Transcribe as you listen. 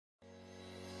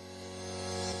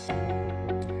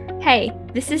Hey,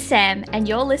 this is Sam, and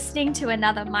you're listening to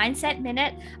another Mindset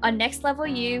Minute on Next Level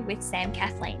You with Sam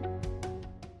Kathleen.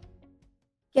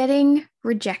 Getting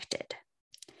rejected.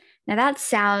 Now, that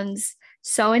sounds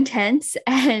so intense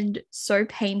and so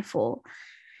painful.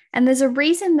 And there's a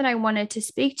reason that I wanted to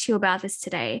speak to you about this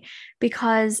today,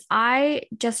 because I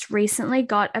just recently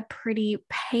got a pretty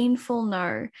painful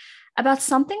no about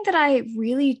something that I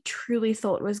really truly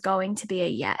thought was going to be a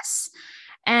yes.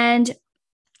 And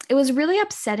it was really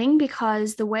upsetting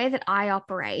because the way that I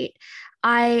operate,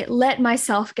 I let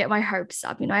myself get my hopes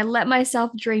up. I let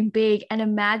myself dream big and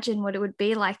imagine what it would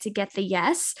be like to get the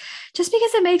yes, just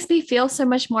because it makes me feel so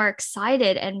much more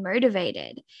excited and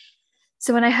motivated.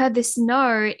 So when I heard this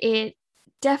no, it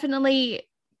definitely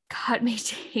cut me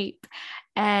deep.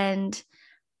 And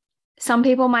some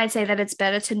people might say that it's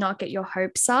better to not get your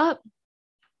hopes up.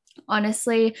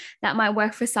 Honestly, that might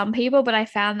work for some people, but I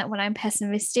found that when I'm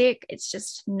pessimistic, it's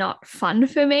just not fun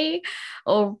for me,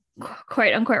 or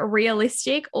quote unquote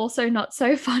realistic, also not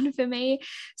so fun for me.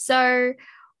 So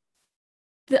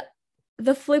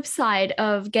the flip side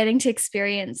of getting to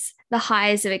experience the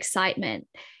highs of excitement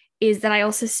is that I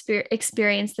also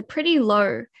experience the pretty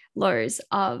lows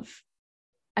of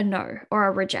a no or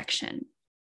a rejection.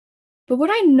 But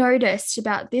what I noticed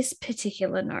about this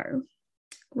particular no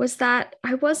was that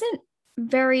I wasn't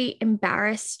very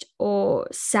embarrassed or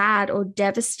sad or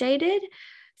devastated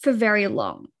for very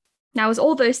long. Now, it was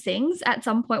all those things at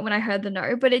some point when I heard the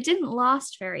no, but it didn't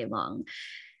last very long.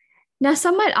 Now,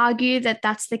 some might argue that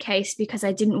that's the case because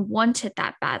I didn't want it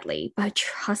that badly, but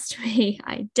trust me,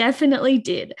 I definitely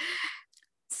did.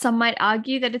 Some might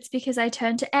argue that it's because I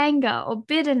turned to anger or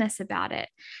bitterness about it,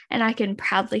 and I can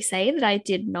proudly say that I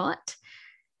did not.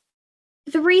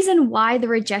 The reason why the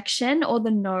rejection or the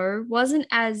no wasn't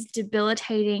as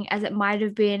debilitating as it might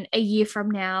have been a year from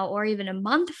now or even a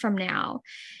month from now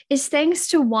is thanks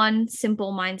to one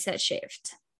simple mindset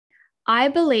shift. I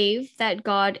believe that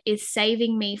God is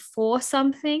saving me for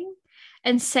something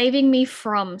and saving me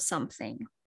from something.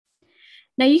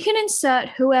 Now, you can insert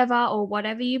whoever or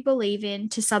whatever you believe in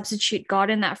to substitute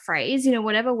God in that phrase,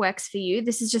 whatever works for you.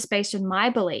 This is just based on my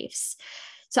beliefs.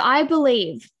 So I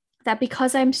believe that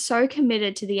because I'm so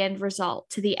committed to the end result,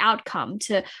 to the outcome,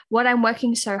 to what I'm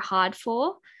working so hard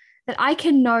for, that I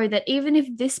can know that even if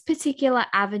this particular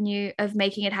avenue of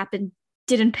making it happen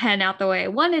didn't pan out the way I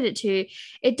wanted it to,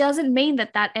 it doesn't mean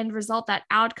that that end result, that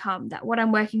outcome, that what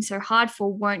I'm working so hard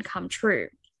for won't come true.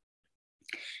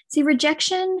 See,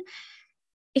 rejection,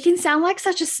 it can sound like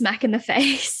such a smack in the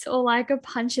face or like a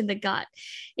punch in the gut.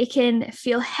 It can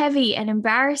feel heavy and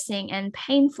embarrassing and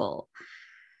painful.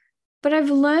 But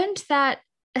I've learned that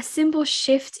a simple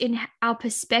shift in our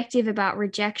perspective about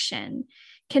rejection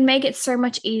can make it so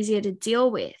much easier to deal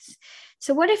with.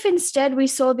 So what if instead we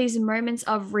saw these moments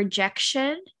of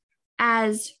rejection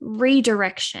as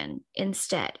redirection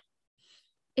instead?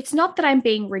 It's not that I'm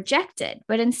being rejected,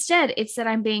 but instead it's that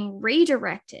I'm being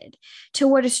redirected to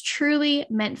what is truly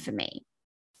meant for me.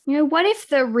 What if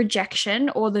the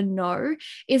rejection or the no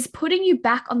is putting you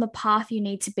back on the path you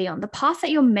need to be on, the path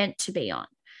that you're meant to be on?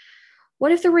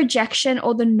 What if the rejection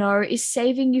or the no is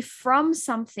saving you from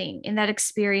something in that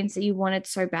experience that you wanted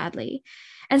so badly,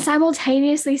 and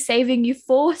simultaneously saving you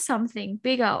for something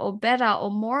bigger or better or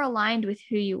more aligned with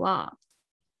who you are?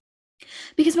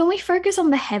 Because when we focus on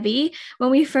the heavy,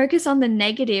 when we focus on the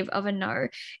negative of a no,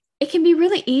 it can be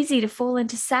really easy to fall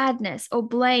into sadness or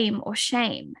blame or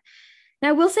shame. Now,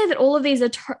 I will say that all of these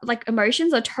are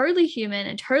emotions are totally human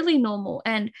and totally normal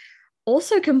and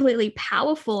also completely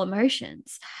powerful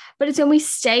emotions. But it's when we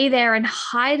stay there and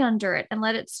hide under it and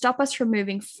let it stop us from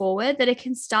moving forward that it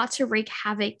can start to wreak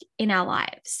havoc in our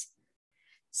lives.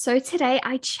 So today,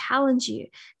 I challenge you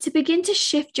to begin to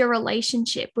shift your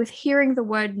relationship with hearing the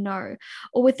word no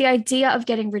or with the idea of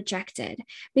getting rejected,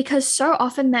 because so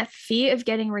often that fear of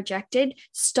getting rejected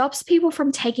stops people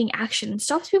from taking action,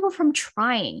 stops people from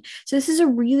trying. So this is a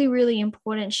really, really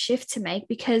important shift to make,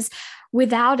 because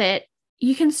without it,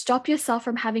 you can stop yourself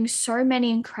from having so many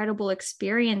incredible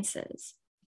experiences.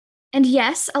 And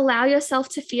yes, allow yourself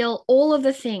to feel all of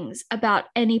the things about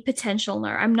any potential no.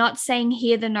 I'm not saying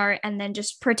hear the no and then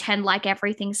just pretend like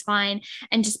everything's fine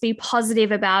and just be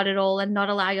positive about it all and not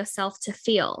allow yourself to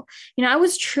feel. I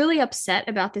was truly upset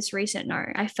about this recent no.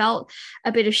 I felt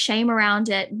a bit of shame around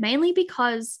it, mainly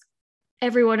because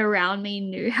everyone around me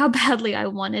knew how badly I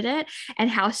wanted it and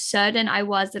how certain I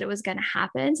was that it was going to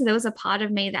happen. So there was a part of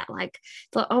me that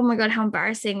thought, oh my God, how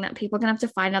embarrassing that people are going to have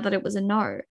to find out that it was a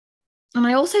no. And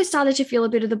I also started to feel a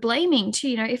bit of the blaming too.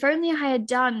 If only I had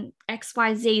done X,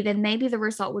 Y, Z, then maybe the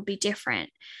result would be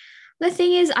different. The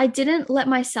thing is, I didn't let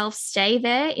myself stay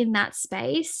there in that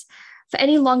space for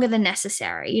any longer than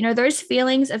necessary. You know, those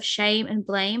feelings of shame and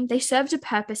blame, they served a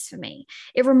purpose for me.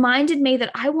 It reminded me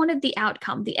that I wanted the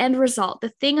outcome, the end result, the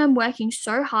thing I'm working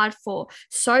so hard for,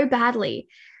 so badly,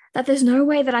 that there's no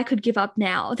way that I could give up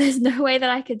now. There's no way that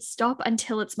I could stop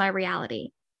until it's my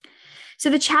reality. So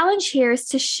the challenge here is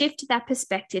to shift that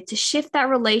perspective, to shift that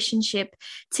relationship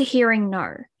to hearing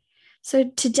no.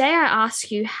 So today I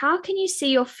ask you, how can you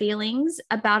see your feelings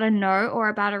about a no or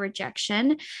about a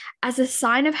rejection as a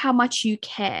sign of how much you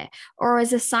care or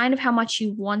as a sign of how much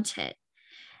you want it?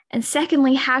 And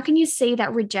secondly, how can you see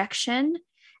that rejection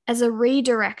as a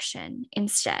redirection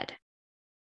instead?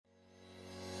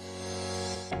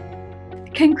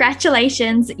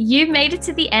 Congratulations, you've made it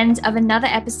to the end of another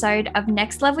episode of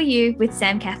Next Level You with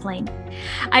Sam Kathleen.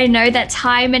 I know that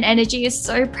time and energy is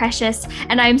so precious,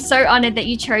 and I am so honored that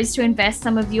you chose to invest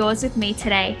some of yours with me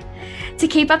today. To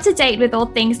keep up to date with all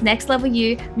things Next Level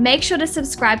You, make sure to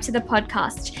subscribe to the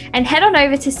podcast and head on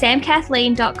over to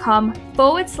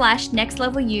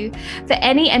samkathleen.com/nextlevelU for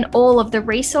any and all of the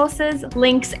resources,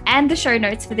 links, and the show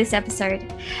notes for this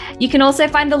episode. You can also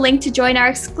find the link to join our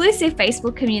exclusive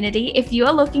Facebook community if you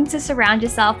are looking to surround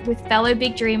yourself with fellow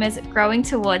big dreamers growing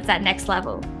towards that next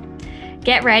level.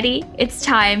 Get ready, it's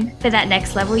time for that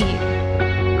next level you.